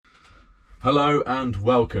Hello and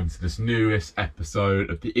welcome to this newest episode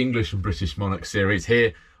of the English and British Monarch series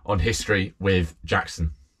here on History with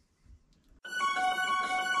Jackson.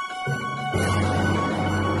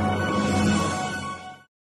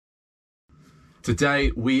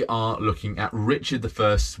 Today we are looking at Richard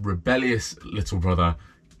I's rebellious little brother,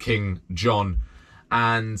 King John,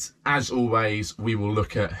 and as always we will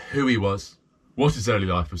look at who he was, what his early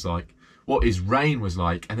life was like, what his reign was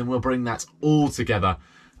like, and then we'll bring that all together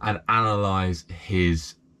and analyse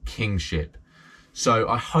his kingship. So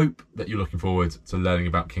I hope that you're looking forward to learning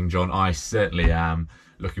about King John. I certainly am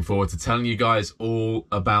looking forward to telling you guys all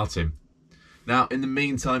about him. Now, in the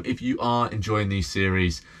meantime, if you are enjoying these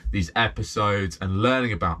series, these episodes, and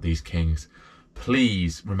learning about these kings,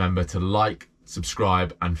 please remember to like,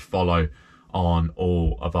 subscribe, and follow on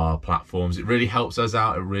all of our platforms. It really helps us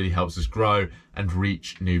out. It really helps us grow and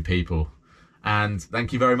reach new people. And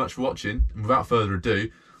thank you very much for watching. And without further ado,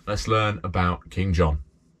 let's learn about King John.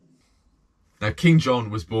 Now, King John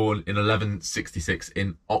was born in 1166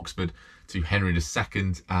 in Oxford to Henry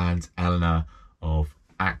II and Eleanor of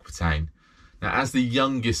Aquitaine. Now, as the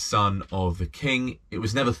youngest son of the king, it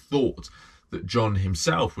was never thought that John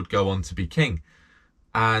himself would go on to be king.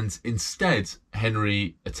 And instead,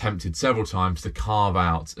 Henry attempted several times to carve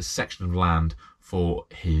out a section of land for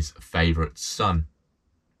his favourite son.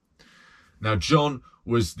 Now, John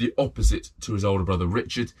was the opposite to his older brother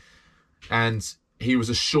Richard, and he was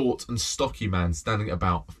a short and stocky man standing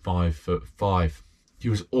about 5'5". He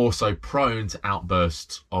was also prone to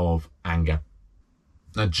outbursts of anger.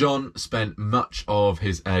 Now, John spent much of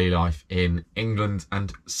his early life in England,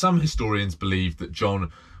 and some historians believe that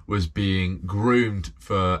John was being groomed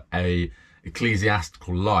for an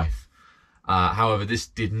ecclesiastical life. However, this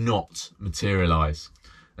did not materialise.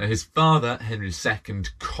 Now, his father, Henry II,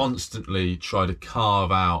 constantly tried to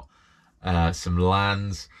carve out some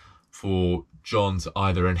lands for John to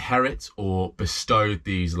either inherit or bestowed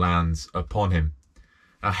these lands upon him.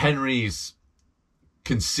 Now, Henry's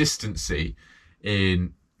consistency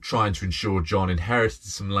in trying to ensure John inherited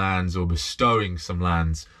some lands or bestowing some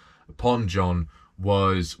lands upon John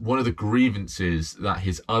was one of the grievances that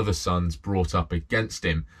his other sons brought up against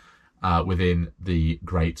him within the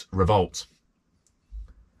Great Revolt.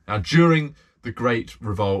 Now, during the Great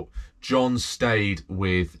Revolt, John stayed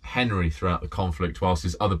with Henry throughout the conflict, whilst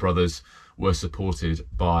his other brothers were supported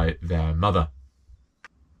by their mother.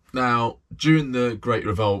 Now, during the Great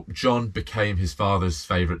Revolt, John became his father's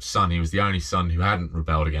favourite son. He was the only son who hadn't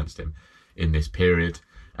rebelled against him in this period.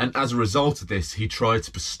 And as a result of this, he tried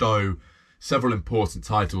to bestow several important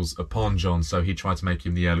titles upon John. So he tried to make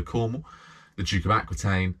him the Earl of Cornwall, the Duke of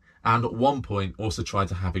Aquitaine, and at one point also tried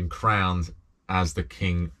to have him crowned as the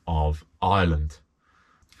King of Ireland.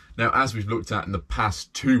 Now, as we've looked at in the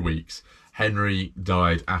past 2 weeks, Henry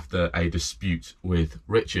died after a dispute with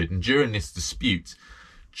Richard. And during this dispute,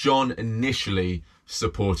 John initially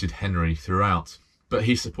supported Henry throughout, but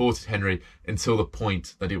he supported Henry until the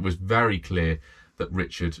point that it was very clear that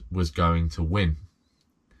Richard was going to win.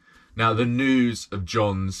 Now, the news of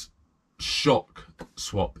John's shock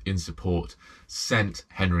swap in support sent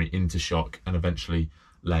Henry into shock and eventually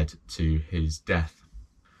led to his death.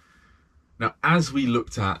 Now, as we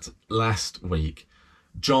looked at last week,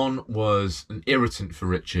 John was an irritant for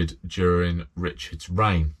Richard during Richard's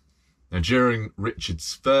reign. Now, during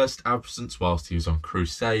Richard's first absence, whilst he was on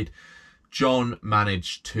crusade, John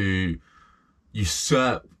managed to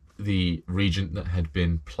usurp the regent that had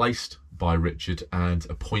been placed by Richard and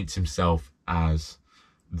appoint himself as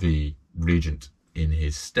the regent in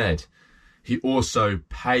his stead. He also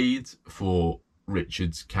paid for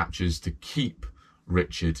Richard's captures to keep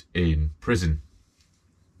Richard in prison.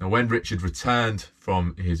 Now, when Richard returned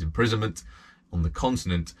from his imprisonment on the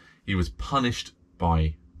continent, he was punished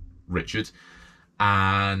by Richard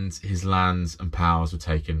and his lands and powers were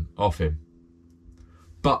taken off him.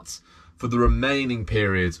 But for the remaining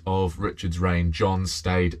period of Richard's reign, John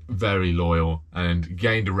stayed very loyal and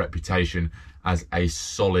gained a reputation as a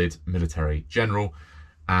solid military general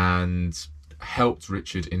and helped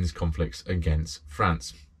Richard in his conflicts against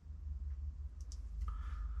France.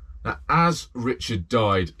 Now, as Richard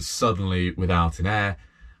died suddenly without an heir,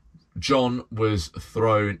 John was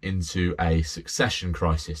thrown into a succession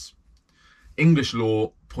crisis. English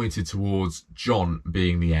law pointed towards John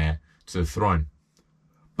being the heir to the throne.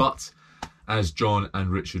 But as John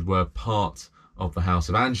and Richard were part of the House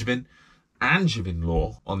of Angevin, Angevin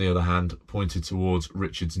law, on the other hand, pointed towards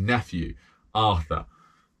Richard's nephew, Arthur,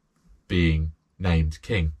 being named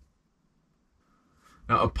king.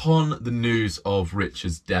 Now, upon the news of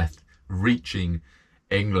Richard's death reaching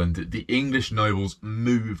England, the English nobles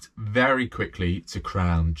moved very quickly to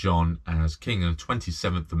crown John as king. On the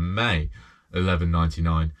 27th of May,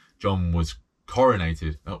 1199, John was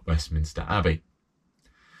coronated at Westminster Abbey.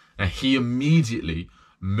 Now, he immediately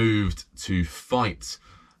moved to fight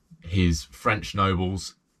his French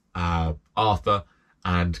nobles, Arthur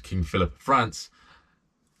and King Philip of France,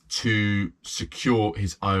 to secure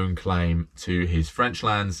his own claim to his French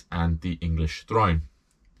lands and the English throne.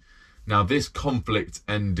 Now, this conflict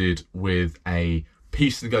ended with a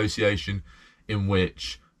peace negotiation in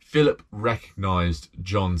which Philip recognised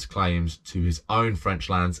John's claims to his own French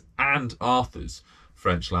lands and Arthur's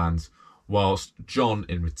French lands, whilst John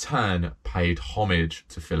in return paid homage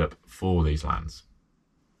to Philip for these lands.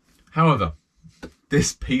 However,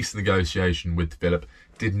 this peace negotiation with Philip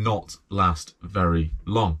did not last very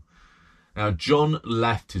long. Now, John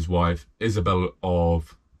left his wife Isabella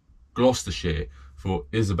of Gloucestershire for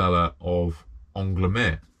Isabella of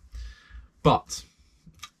Angoulême. But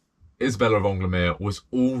Isabella of Angoulême was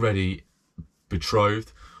already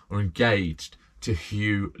betrothed or engaged to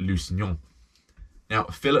Hugh Lusignan. Now,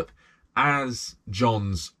 Philip, as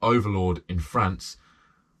John's overlord in France,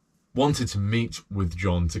 wanted to meet with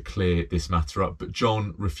John to clear this matter up, but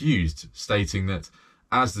John refused, stating that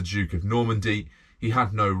as the Duke of Normandy, he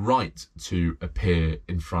had no right to appear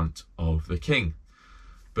in front of the king.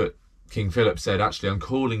 But King Philip said, actually, I'm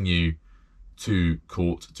calling you to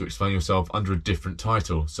court to explain yourself under a different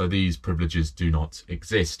title, so these privileges do not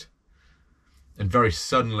exist. And very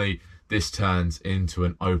suddenly, this turns into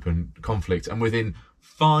an open conflict. And within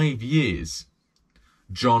 5 years,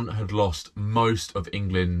 John had lost most of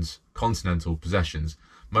England's continental possessions,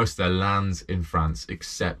 most of their lands in France,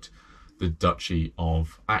 except the Duchy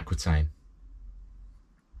of Aquitaine.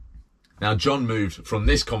 Now, John moved from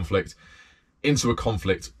this conflict into a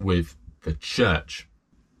conflict with the church.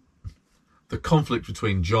 The conflict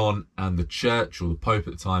between John and the church, or the Pope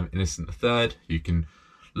at the time, Innocent III, you can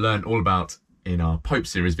learn all about in our Pope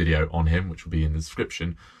series video on him, which will be in the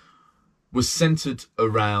description, was centred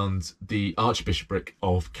around the Archbishopric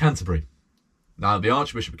of Canterbury. Now, the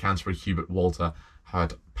Archbishop of Canterbury, Hubert Walter,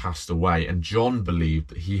 had passed away, and John believed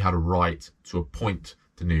that he had a right to appoint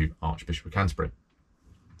the new Archbishop of Canterbury.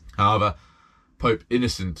 However, Pope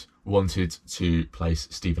Innocent wanted to place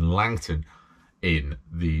Stephen Langton in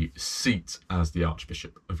the seat as the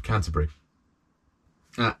Archbishop of Canterbury.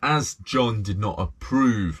 As John did not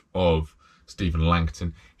approve of Stephen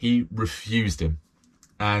Langton, he refused him.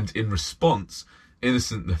 And in response,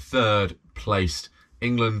 Innocent III placed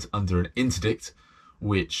England under an interdict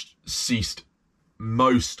which ceased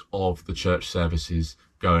most of the church services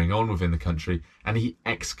going on within the country, and he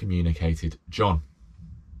excommunicated John.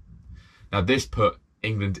 Now, this put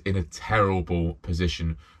England in a terrible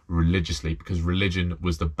position religiously, because religion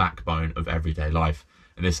was the backbone of everyday life,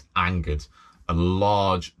 and this angered a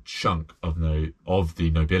large chunk of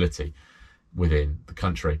the nobility within the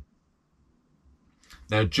country.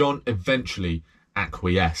 Now, John eventually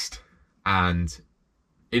acquiesced, and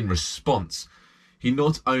in response, he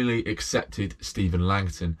not only accepted Stephen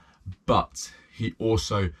Langton, but he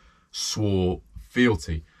also swore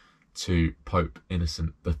fealty to Pope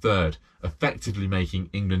Innocent III, effectively making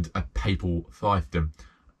England a papal fiefdom,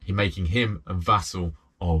 making him a vassal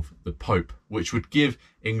of the Pope, which would give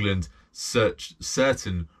England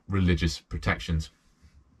certain religious protections.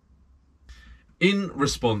 In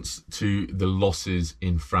response to the losses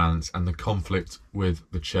in France and the conflict with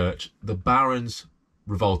the church, the barons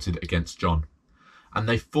revolted against John, and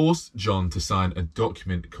they forced John to sign a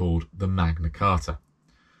document called the Magna Carta.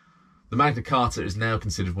 The Magna Carta is now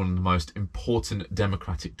considered one of the most important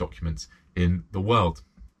democratic documents in the world.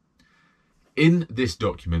 In this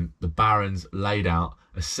document, the barons laid out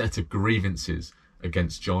a set of grievances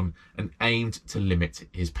against John and aimed to limit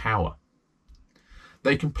his power.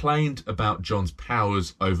 They complained about John's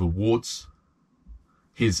powers over wards,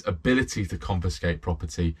 his ability to confiscate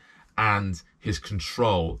property, and his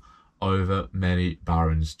control over many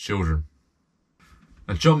barons' children.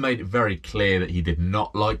 And John made it very clear that he did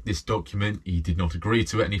not like this document, he did not agree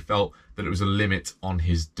to it, and he felt that it was a limit on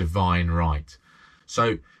his divine right.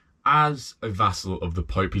 So, as a vassal of the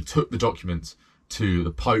Pope, he took the document to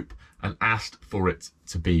the Pope and asked for it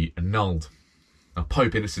to be annulled. Now,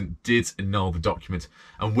 Pope Innocent did annul the document,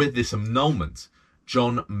 and with this annulment,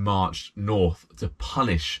 John marched north to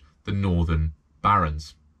punish the northern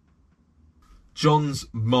barons. John's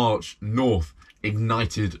march north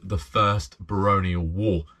ignited the First Baronial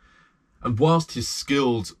War, and whilst his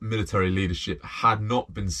skilled military leadership had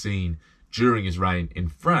not been seen during his reign in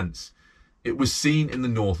France, it was seen in the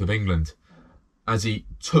north of England, as he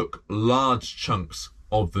took large chunks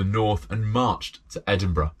of the north and marched to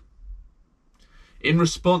Edinburgh. In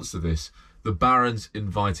response to this, the barons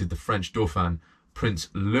invited the French Dauphin, Prince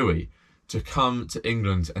Louis, to come to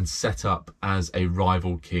England and set up as a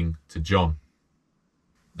rival king to John.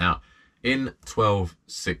 Now, in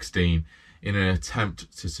 1216, in an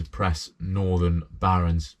attempt to suppress northern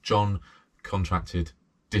barons, John contracted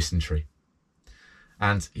dysentery.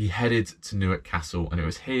 And he headed to Newark Castle, and it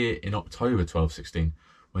was here in October 1216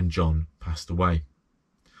 when John passed away.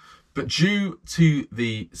 But due to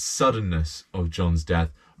the suddenness of John's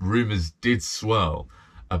death, rumours did swirl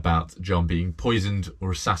about John being poisoned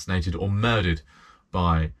or assassinated or murdered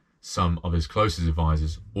by some of his closest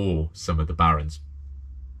advisors or some of the barons.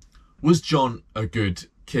 Was John a good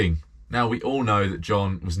king? Now, we all know that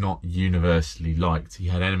John was not universally liked. He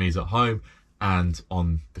had enemies at home and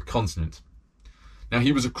on the continent. Now,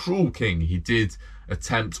 he was a cruel king. He did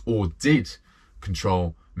attempt or did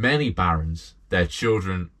control many barons, their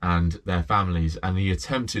children and their families, and he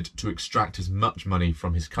attempted to extract as much money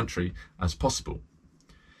from his country as possible.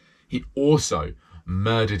 He also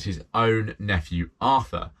murdered his own nephew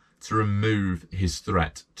Arthur to remove his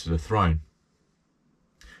threat to the throne.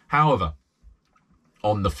 However,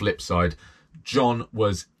 on the flip side, John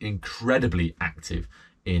was incredibly active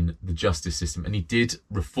in the justice system, and he did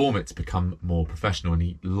reform it to become more professional, and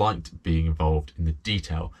he liked being involved in the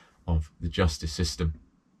detail of the justice system.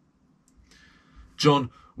 John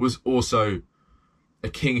was also a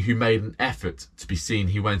king who made an effort to be seen.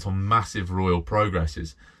 He went on massive royal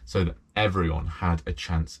progresses so that everyone had a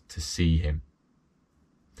chance to see him.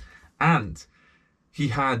 And he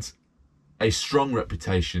had a strong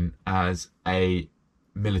reputation as a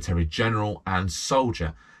military general and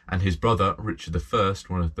soldier, and his brother Richard I,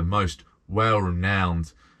 one of the most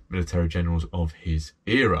well-renowned military generals of his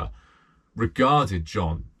era, regarded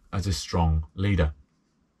John as a strong leader.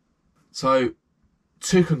 So,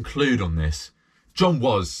 to conclude on this, John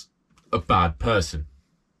was a bad person.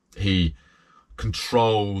 He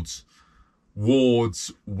controlled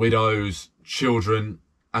wards, widows, children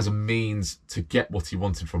as a means to get what he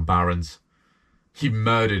wanted from barons. He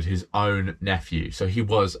murdered his own nephew, so he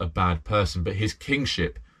was a bad person, but his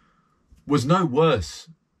kingship was no worse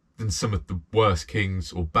than some of the worst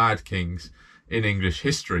kings or bad kings in English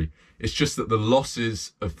history. It's just that the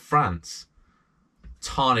losses of France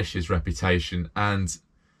tarnish his reputation, and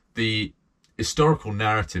the historical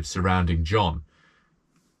narrative surrounding John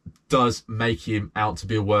does make him out to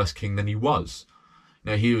be a worse king than he was.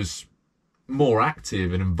 Now, he was more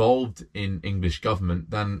active and involved in English government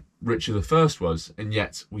than Richard I was, and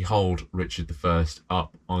yet we hold Richard I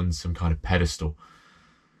up on some kind of pedestal.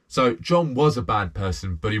 So John was a bad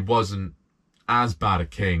person, but he wasn't as bad a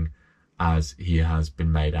king as he has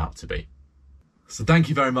been made out to be. So thank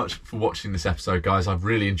you very much for watching this episode, guys. I've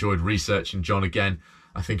really enjoyed researching John again.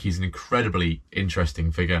 I think he's an incredibly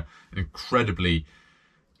interesting figure, an incredibly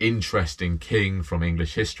interesting king from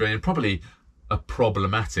English history, and probably a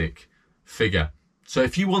problematic figure. So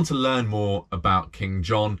if you want to learn more about King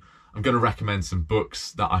John, I'm going to recommend some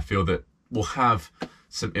books that I feel that will have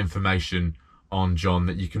some information on John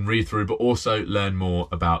that you can read through, but also learn more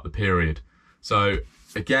about the period. So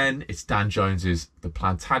again, it's Dan Jones's The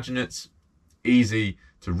Plantagenets. Easy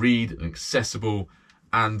to read and accessible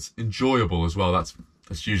and enjoyable as well. That's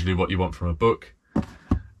usually what you want from a book.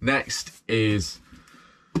 Next is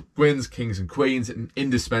Gwyn's Kings and Queens, an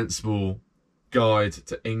indispensable guide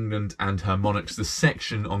to England and her monarchs. The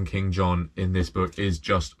section on King John in this book is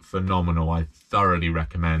just phenomenal. I thoroughly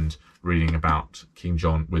recommend reading about King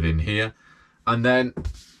John within here. And then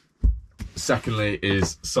secondly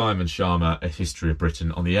is Simon Schama, A History of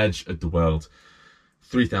Britain on the Edge of the World,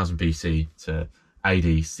 3000 BC to AD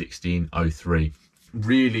 1603.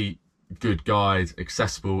 Really good guide,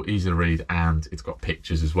 accessible, easy to read, and it's got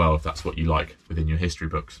pictures as well if that's what you like within your history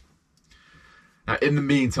books. Now, in the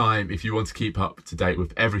meantime, if you want to keep up to date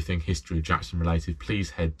with everything History of Jackson related, please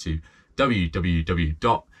head to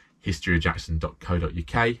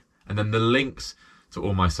www.historyofjackson.co.uk, and then the links to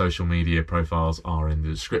all my social media profiles are in the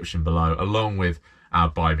description below, along with our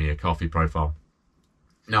Buy Me a Coffee profile.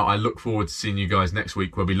 Now, I look forward to seeing you guys next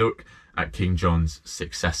week, where we look at King John's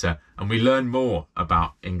successor and we learn more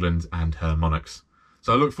about England and her monarchs.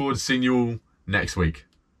 So I look forward to seeing you all next week.